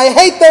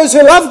hate those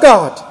who love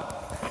God.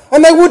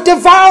 And they would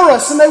devour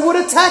us and they would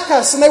attack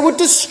us and they would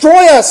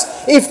destroy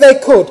us if they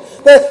could.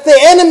 The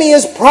enemy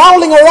is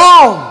prowling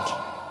around.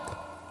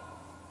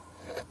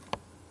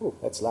 Ooh,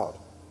 that's loud.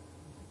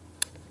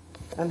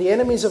 And the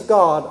enemies of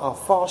God are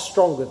far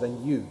stronger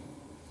than you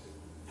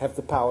have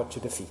the power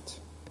to defeat.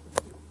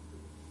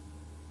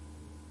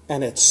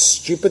 And it's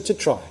stupid to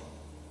try.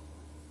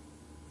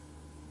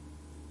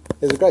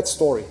 There's a great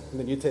story in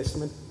the New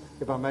Testament,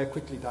 if I may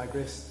quickly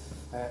digress.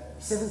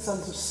 7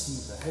 sons of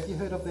Sceva. Have you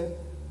heard of them?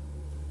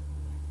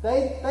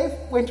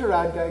 They went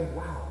around going,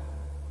 wow,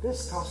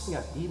 this casting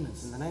out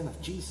demons in the name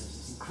of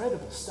Jesus is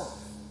incredible stuff.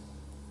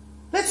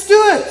 Let's do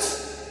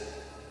it!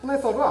 And they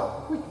thought,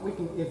 well, we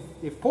can,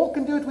 if Paul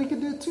can do it, we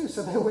can do it too.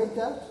 So they went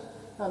out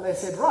and they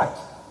said, right.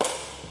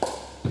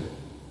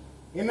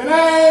 In the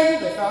name,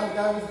 they found a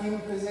guy with demon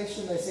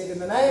possession. They said, in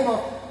the name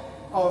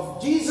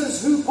of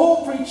Jesus who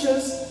Paul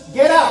preaches,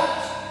 get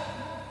out.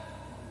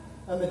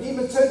 And the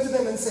demon turned to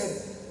them and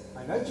said,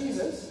 I know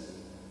Jesus,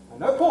 I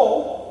know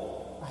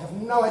Paul, I have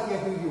no idea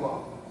who you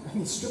are.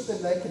 And he stripped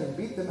them naked and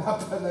beat them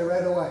up and they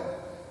ran away.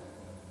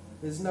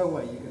 There's no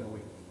way you're going to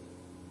win.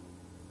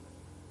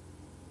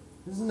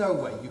 There's no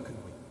way you can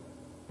win.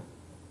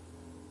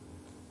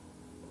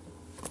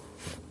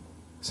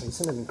 So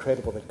isn't it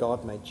incredible that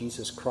God made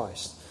Jesus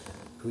Christ,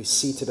 who is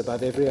seated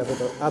above every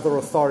other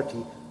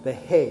authority, the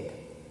head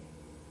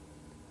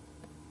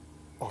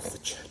of the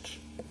church?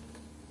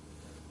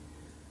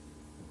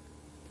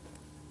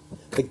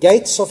 The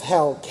gates of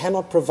hell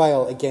cannot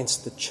prevail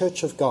against the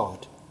church of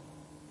God,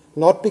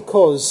 not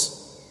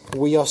because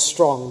we are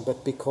strong,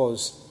 but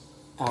because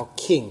our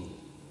King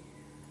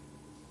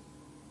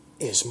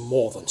is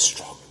more than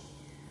strong.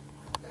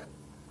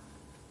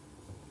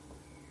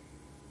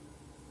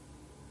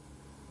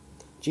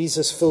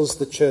 Jesus fills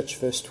the church,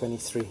 verse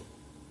 23.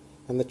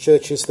 And the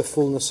church is the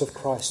fullness of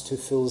Christ who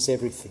fills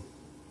everything.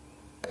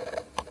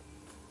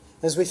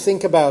 As we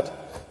think about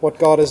what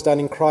God has done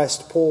in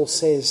Christ, Paul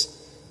says,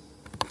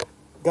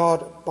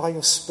 God, by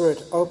your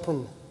Spirit,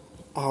 open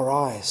our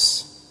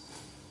eyes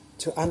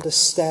to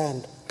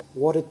understand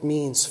what it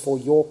means for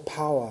your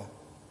power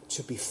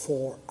to be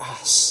for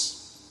us.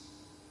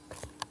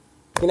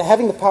 You know,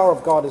 having the power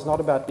of God is not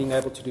about being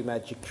able to do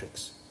magic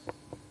tricks.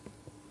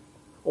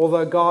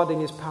 Although God in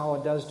his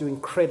power does do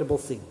incredible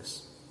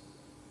things.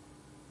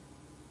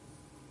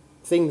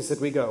 Things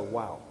that we go,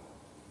 wow.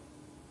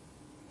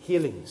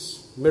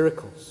 Healings,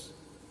 miracles.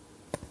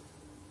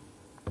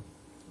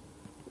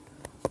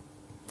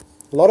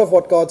 A lot of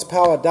what God's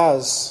power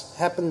does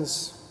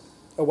happens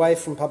away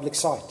from public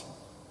sight.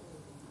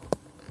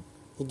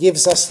 He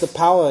gives us the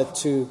power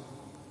to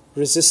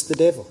resist the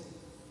devil.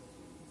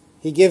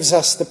 He gives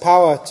us the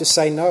power to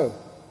say no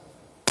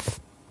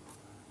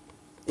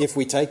if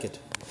we take it.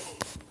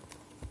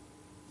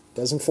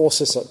 Doesn't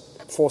force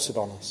it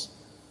on us.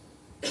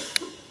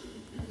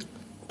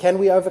 Can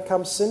we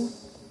overcome sin?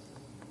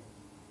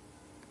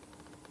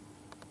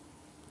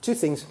 Two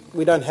things.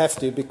 We don't have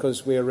to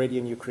because we're already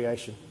a new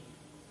creation.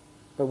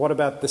 But what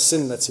about the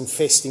sin that's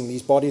infesting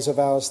these bodies of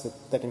ours,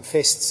 that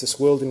infests this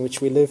world in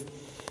which we live?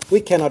 We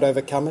cannot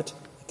overcome it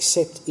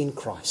except in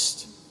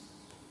Christ,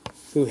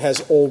 who has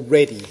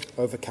already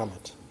overcome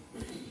it.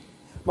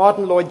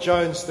 Martin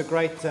Lloyd-Jones, the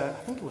great, I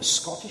think it was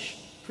Scottish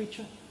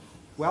preacher,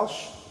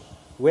 Welsh,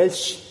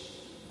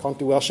 can't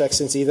do Welsh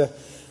accents either.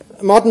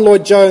 Martin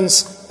Lloyd-Jones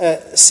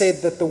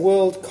said that the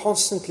world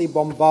constantly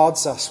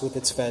bombards us with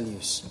its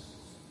values.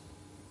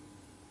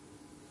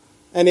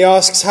 And he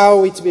asks, how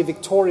are we to be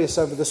victorious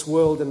over this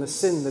world and the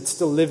sin that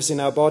still lives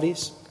in our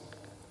bodies?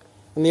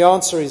 And the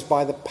answer is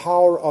by the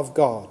power of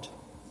God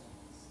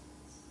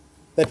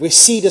that we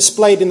see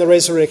displayed in the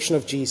resurrection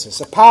of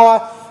Jesus. A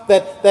power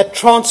that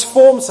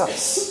transforms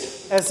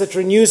us as it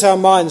renews our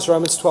minds,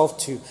 Romans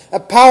 12:2. A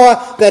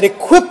power that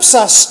equips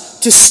us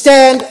to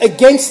stand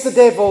against the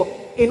devil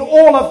in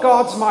all of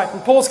God's might.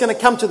 And Paul's going to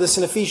come to this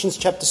in Ephesians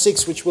chapter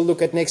 6, which we'll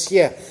look at next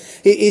year.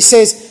 He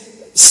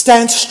says,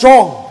 stand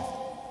strong,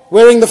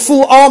 wearing the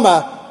full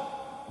armor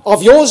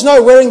of yours?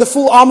 No, wearing the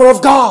full armor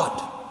of God.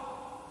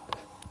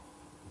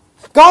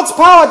 God's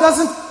power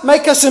doesn't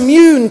make us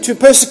immune to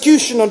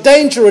persecution or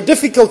danger or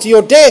difficulty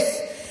or death.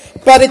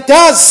 But it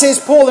does, says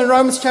Paul in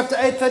Romans chapter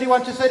 8,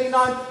 31 to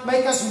 39,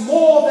 make us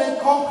more than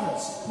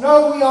conquerors.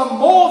 No, we are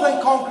more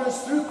than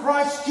conquerors through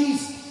Christ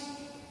Jesus.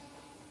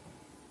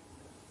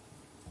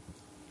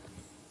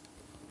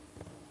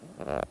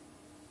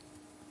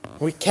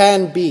 We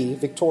can be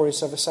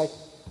victorious over Satan.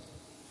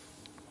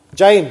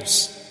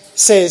 James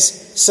says,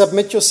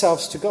 submit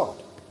yourselves to God.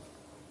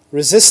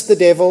 Resist the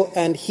devil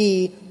and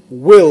he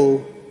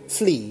will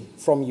flee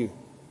from you.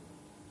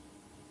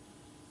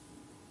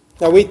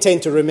 Now we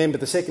tend to remember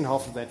the second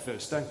half of that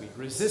verse, don't we?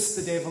 Resist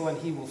the devil and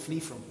he will flee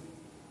from you.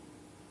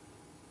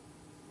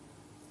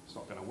 It's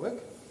not going to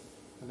work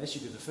unless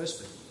you do the first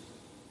bit.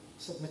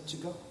 Submit to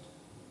God.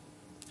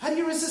 How do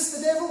you resist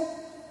the devil?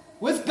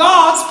 With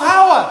God's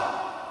power.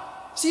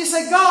 So you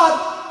say, God,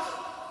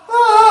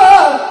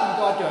 and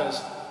God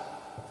goes.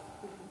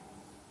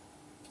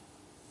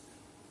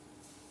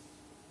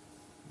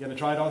 You going to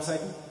try it on,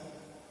 Satan?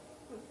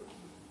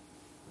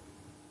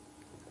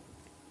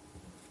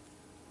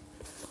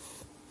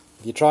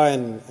 If you try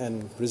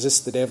and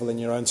resist the devil in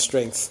your own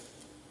strength,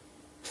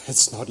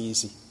 it's not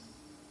easy.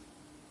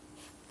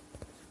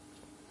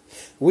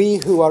 We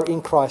who are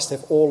in Christ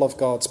have all of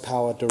God's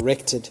power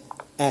directed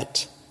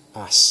at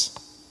us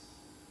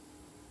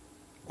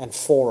and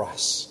for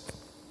us.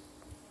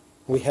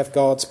 We have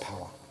God's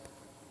power.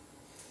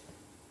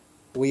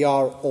 We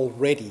are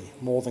already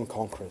more than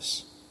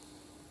conquerors.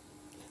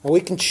 And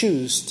we can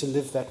choose to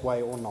live that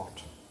way or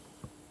not.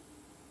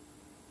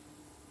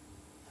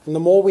 And the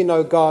more we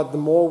know God, the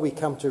more we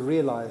come to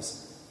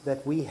realize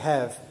that we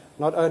have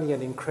not only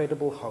an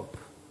incredible hope,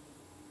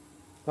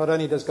 not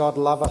only does God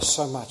love us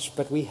so much,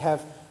 but we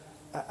have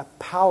a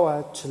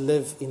power to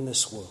live in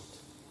this world.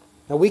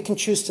 Now we can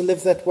choose to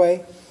live that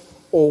way,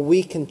 or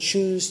we can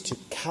choose to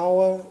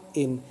cower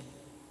in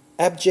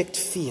abject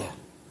fear,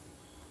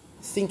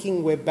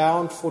 thinking we're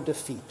bound for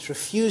defeat,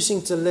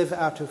 refusing to live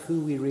out of who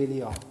we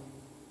really are.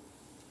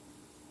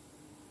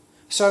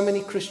 So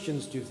many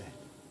Christians do that.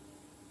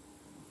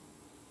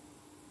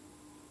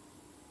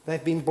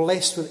 They've been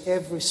blessed with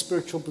every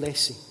spiritual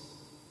blessing.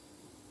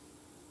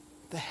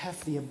 They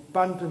have the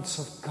abundance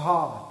of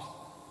God,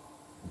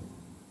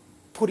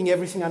 putting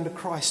everything under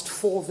Christ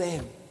for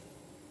them.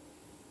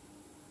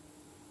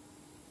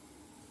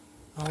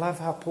 I love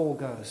how Paul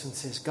goes and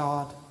says,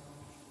 God,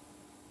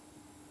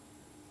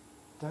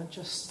 don't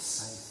just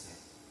save them.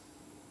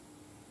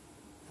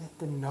 Let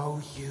them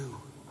know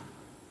you.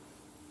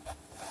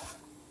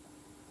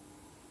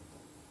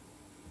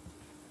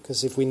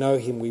 Because if we know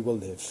him, we will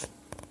live.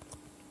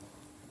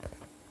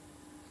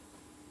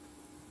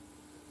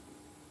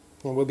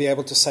 And we'll be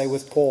able to say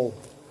with Paul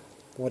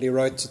what he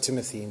wrote to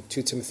Timothy in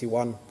 2 Timothy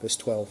 1, verse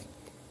 12.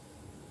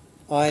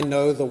 I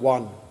know the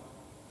one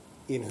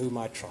in whom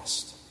I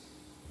trust.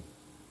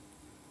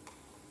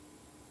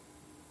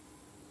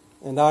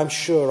 And I'm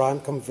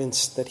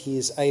convinced that he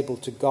is able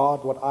to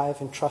guard what I have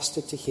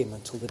entrusted to him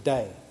until the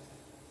day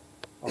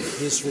of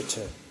his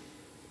return.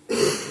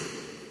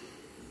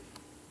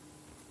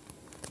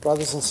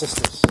 Brothers and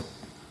sisters,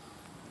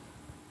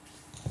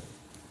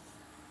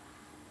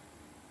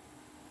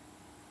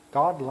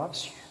 God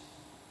loves you.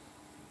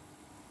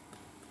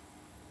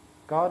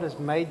 God has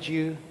made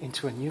you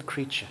into a new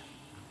creature.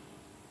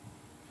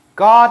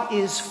 God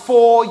is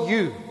for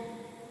you.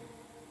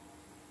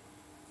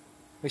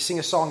 We sing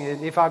a song,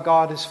 if our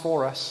God is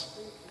for us,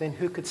 then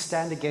who could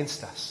stand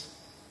against us?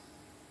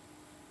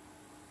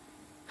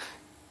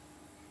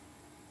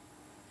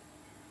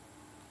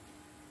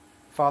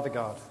 Father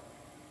God.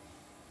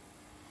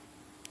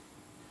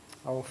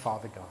 Oh,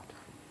 Father God.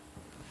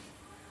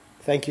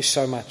 Thank you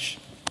so much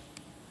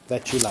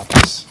that you love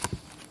us.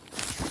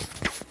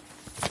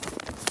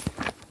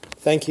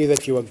 Thank you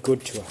that you are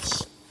good to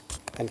us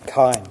and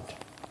kind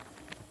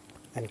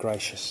and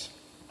gracious.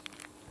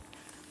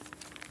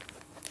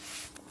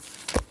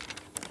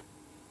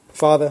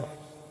 Father,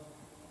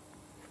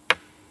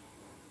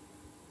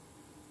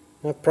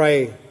 I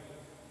pray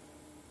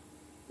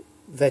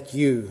that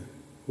you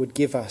would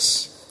give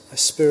us a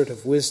spirit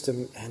of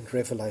wisdom and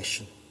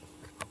revelation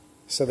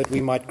so that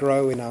we might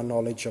grow in our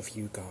knowledge of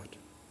you, God.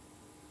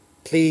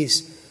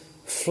 Please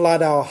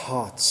flood our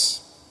hearts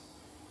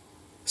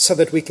so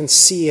that we can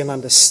see and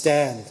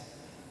understand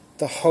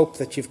the hope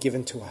that you've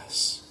given to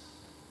us.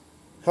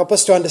 Help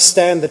us to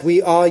understand that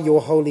we are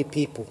your holy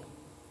people.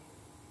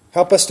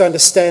 Help us to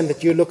understand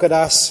that you look at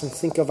us and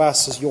think of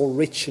us as your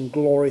rich and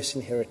glorious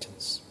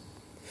inheritance.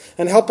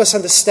 And help us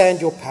understand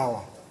your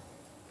power.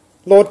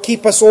 Lord,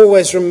 keep us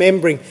always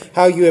remembering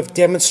how you have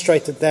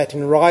demonstrated that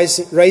in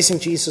raising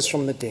Jesus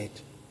from the dead.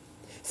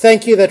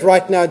 Thank you that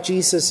right now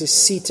Jesus is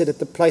seated at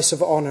the place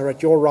of honor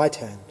at your right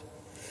hand.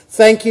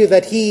 Thank you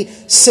that he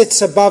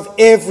sits above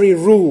every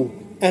rule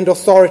and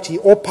authority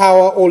or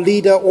power or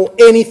leader or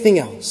anything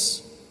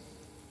else,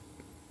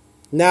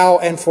 now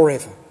and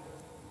forever.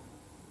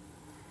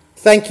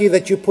 Thank you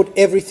that you put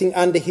everything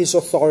under his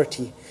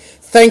authority.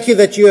 Thank you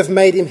that you have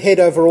made him head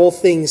over all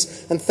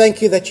things, and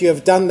thank you that you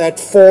have done that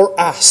for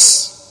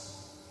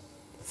us.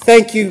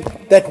 Thank you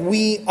that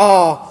we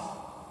are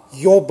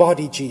your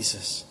body,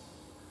 Jesus.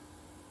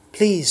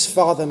 Please,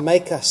 Father,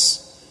 make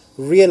us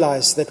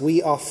realize that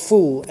we are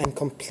full and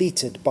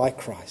completed by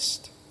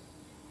Christ.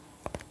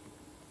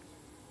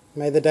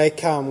 May the day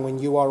come when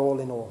you are all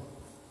in all.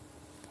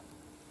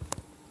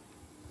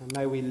 And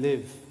may we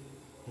live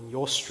in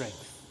your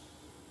strength.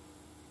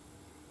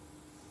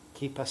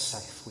 Keep us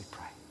safe, we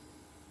pray.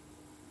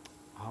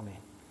 Amen.